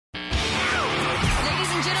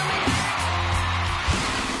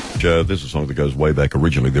Joe, there's a song that goes way back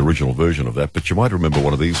originally, the original version of that, but you might remember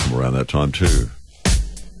one of these from around that time too.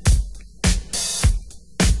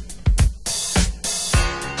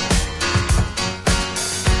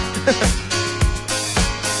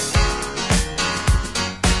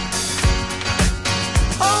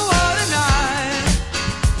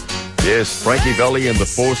 Yes, Frankie Valli and the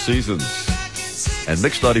Four Seasons. And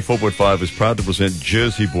Mix 94.5 is proud to present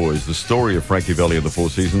Jersey Boys, the story of Frankie Valli and the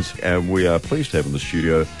Four Seasons. And we are pleased to have in the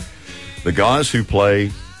studio the guys who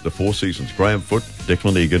play the Four Seasons. Graham Foote,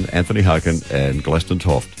 Declan Egan, Anthony Harkin, and Glaston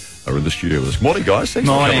Toft are in the studio with us. Morning, guys. Thanks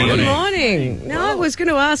for coming. Good morning. Now, I was going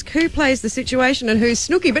to ask who plays the situation and who's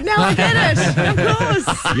Snooki, but now I get it. Of course.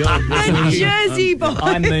 The Jersey Boys.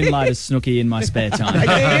 I moonlight as Snooki in my spare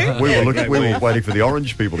time. We were waiting for the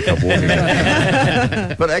orange people to come walking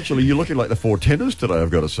in. But actually, you're looking like the Four Tenors today,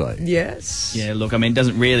 I've got to say. Yes. Yeah, look, I mean, it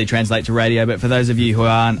doesn't really translate to radio, but for those of you who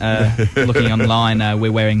aren't looking online,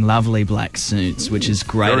 we're wearing lovely black suits, which is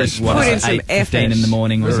great. Very At smart. what, Put in some 8:15 in the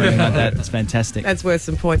morning or something like that. It's fantastic. That's worth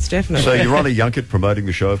some points, definitely. So you're on a Yunket promoting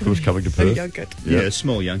the show, of course, coming to Perth. Yeah, a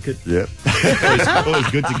small Yunket. Yeah. Always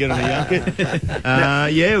good to get on a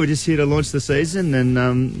Yunket. Yeah, we're just here to launch the season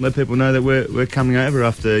and let people know that we're coming over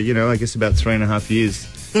after, I guess about 3.5 years.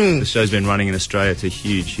 The show's been running in Australia to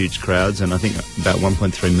huge crowds, and I think about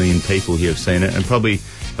 1.3 million people here have seen it, and probably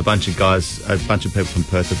a bunch of people from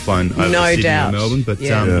Perth have flown over to Sydney and Melbourne. But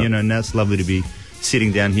now it's lovely to be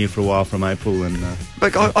sitting down here for a while from April. And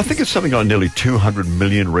Like, I think it's something like nearly 200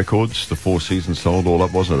 million records the Four Seasons sold all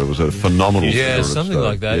up, wasn't it? It was a phenomenal Yeah, figure something at its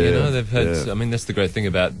like that. time. They've had. I mean, that's the great thing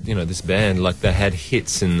about this band. Like, they had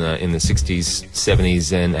hits in the 60s,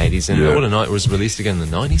 70s, and 80s, and What a Night was released again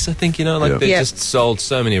in the 90s. I think they just sold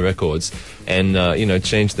so many records, and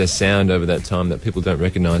changed their sound over that time that people don't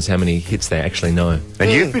recognise how many hits they actually know.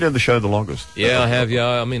 And you've been in the show the longest. Yeah, I have.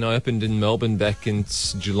 Yeah, I mean, I opened in Melbourne back in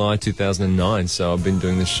July 2009, so I've been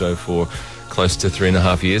doing this show for close to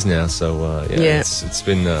 3.5 years now. So it's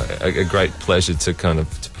been a great pleasure to to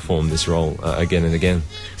perform this role again and again.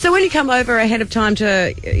 So when you come over ahead of time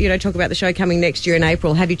to talk about the show coming next year in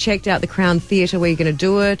April, have you checked out the Crown Theatre where you're going to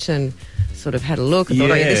do it and sort of had a look and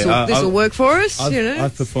thought, this will work for us?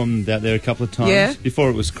 I've performed out there a couple of times. Yeah. Before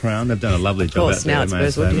it was Crown, they've done a lovely job out there. Now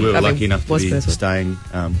it's Burswood. We were lucky enough to be staying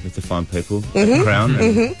with the fine people at Crown,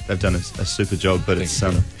 and they've done a super job. But it's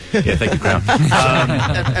thank you, Crown.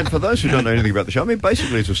 And for those who don't know anything about the show, I mean,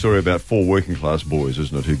 basically it's a story about four working class boys,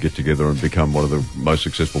 isn't it, who get together and become one of the most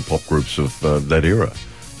successful pop groups of that era.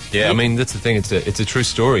 Yeah, I mean, that's the thing. It's a true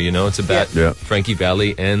story, It's about Frankie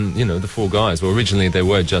Valli and, the four guys. Well, originally they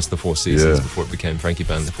were just the Four Seasons before it became Frankie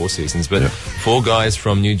Valli and the Four Seasons. But four guys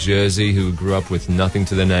from New Jersey who grew up with nothing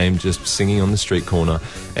to their name, just singing on the street corner,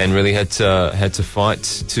 and really had to fight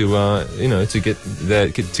to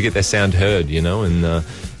get their sound heard,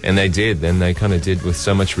 and they did. And they kind of did with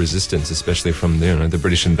so much resistance, especially from the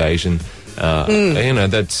British invasion.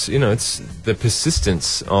 It's the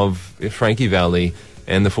persistence of Frankie Valli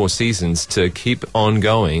and the Four Seasons to keep on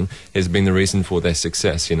going has been the reason for their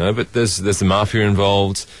success, But there's the mafia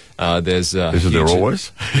involved. There's Isn't there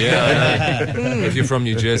always? Yeah, if you're from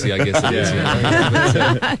New Jersey, I guess it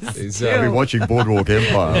is. I've been watching Boardwalk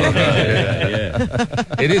Empire.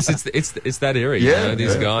 It is. It's that area.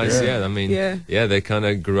 These guys. They kind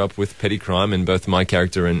of grew up with petty crime, and both my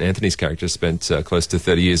character and Anthony's character spent close to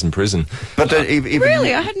 30 years in prison. But even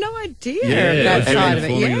really, I had no idea that side of it.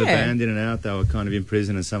 Forming the band in and out, they were kind of in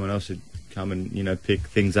prison, and someone else would come and pick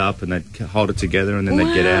things up, and they'd hold it together, and then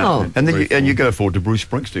they'd get out. And you go forward to Bruce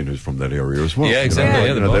Springsteen, who's from that area as well. Yeah, exactly.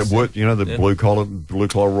 The blue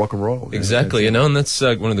collar rock and roll. Exactly, and that's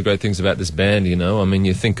one of the great things about this band. I mean,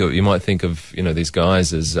 you might think of these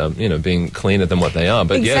guys as being cleaner than what they are,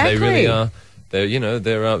 but they really are.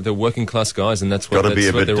 They're working class guys, and that's what. Got to be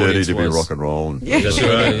a bit dirty to be was. rock and roll. That's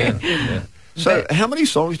right. So, how many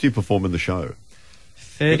songs do you perform in the show?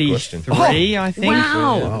 33, I think.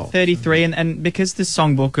 Wow. 33, and because the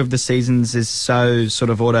songbook of the seasons is so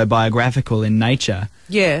sort of autobiographical in nature,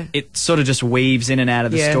 it sort of just weaves in and out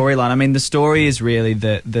of the storyline. I mean, the story is really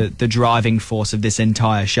the driving force of this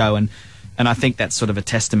entire show, and I think that's sort of a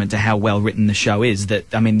testament to how well written the show is.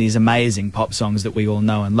 That, I mean, these amazing pop songs that we all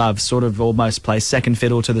know and love sort of almost play second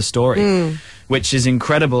fiddle to the story, which is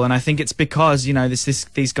incredible. And I think it's because,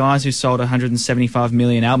 these guys who sold 175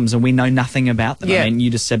 million albums, and we know nothing about them. I mean, you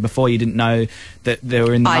just said before you didn't know that they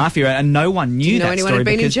were in the mafia, and no one knew that anyone story had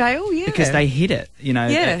been in jail? because they hid it,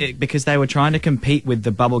 because they were trying to compete with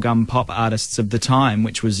the bubblegum pop artists of the time,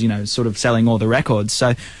 which was, sort of selling all the records.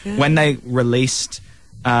 So when they released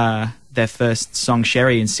their first song,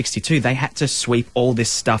 Sherry, in '62, they had to sweep all this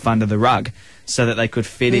stuff under the rug. so that they could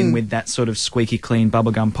fit in with that sort of squeaky clean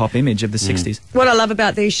bubblegum pop image of the 60s. What I love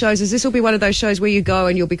about these shows is this will be one of those shows where you go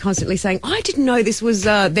and you'll be constantly saying, I didn't know this was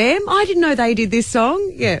them. I didn't know they did this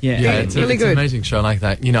song. Yeah, it's really good. It's an amazing show like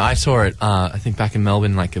that. You know, I saw it, I think back in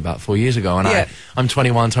Melbourne like about 4 years ago, and I'm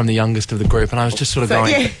 21, so I'm the youngest of the group, and I was just sort of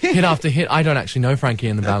going hit after hit. I don't actually know Frankie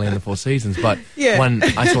and the Valley and the Four Seasons, but when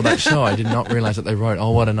I saw that show, I did not realise that they wrote,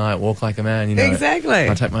 "Oh, what a night, walk like a man." You know, exactly.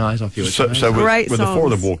 I take my eyes off you. So when the four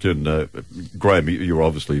of them walked in, Graham, you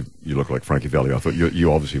look like Frankie Valli. I thought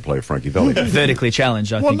you obviously play Frankie Valli. Vertically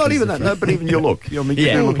challenged, I think. Well, not even that, no, but even your look. You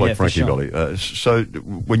do look like Frankie Valli. So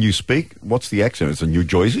when you speak, what's the accent? It's a New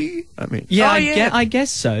Jersey? I mean... Yeah, I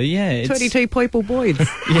guess so, yeah. It's 22 people boys.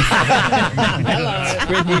 Hello.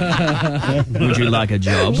 Would you like a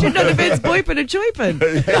job? Should not have been boiping and choiping.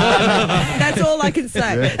 That's all I can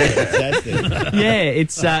say. Yeah,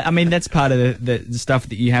 it's, I mean, that's part of the stuff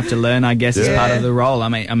that you have to learn, I guess, as part of the role. I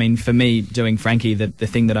mean, for me, doing Frankie, the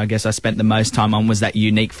thing that I guess I spent the most time on was that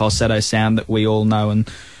unique falsetto sound that we all know and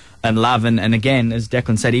love. And again, as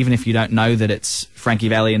Declan said, even if you don't know that it's Frankie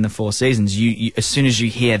Valli and the Four Seasons, you as soon as you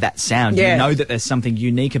hear that sound, you know that there's something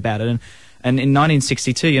unique about it. And in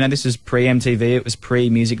 1962, you know, this was pre-MTV, it was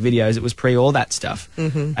pre-music videos, it was pre all that stuff.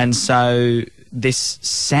 And so this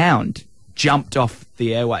sound jumped off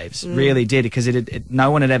the airwaves, really did, because no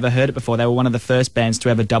one had ever heard it before. They were one of the first bands to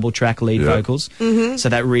have a double-track lead vocals, so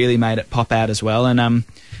that really made it pop out as well.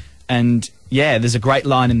 And yeah, there's a great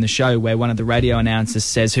line in the show where one of the radio announcers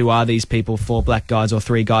says, "Who are these people? 4 black guys or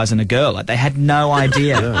 3 guys and a girl?" Like, they had no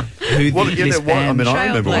idea who this band. I mean, I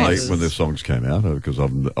remember when their songs came out because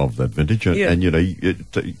of that vintage, and you know,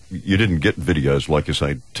 you didn't get videos like you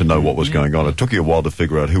say to know what was going on. It took you a while to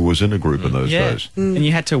figure out who was in a group in those days, and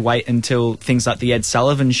you had to wait until things like the Ed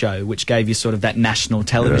Sullivan Show, which gave you sort of that national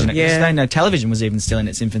television. Because no television was even still in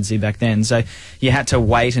its infancy back then, so you had to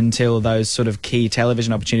wait until those sort of key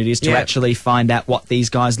television opportunities to actually find out what these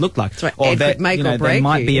guys look like. Right. Or that, there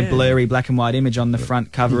might be a blurry black and white image on the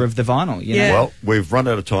front cover of the vinyl. You know? Well, we've run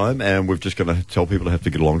out of time, and we're just going to tell people to have to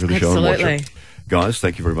get along to the show and watch it. Guys,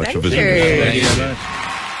 thank you very much for visiting us. Thank you.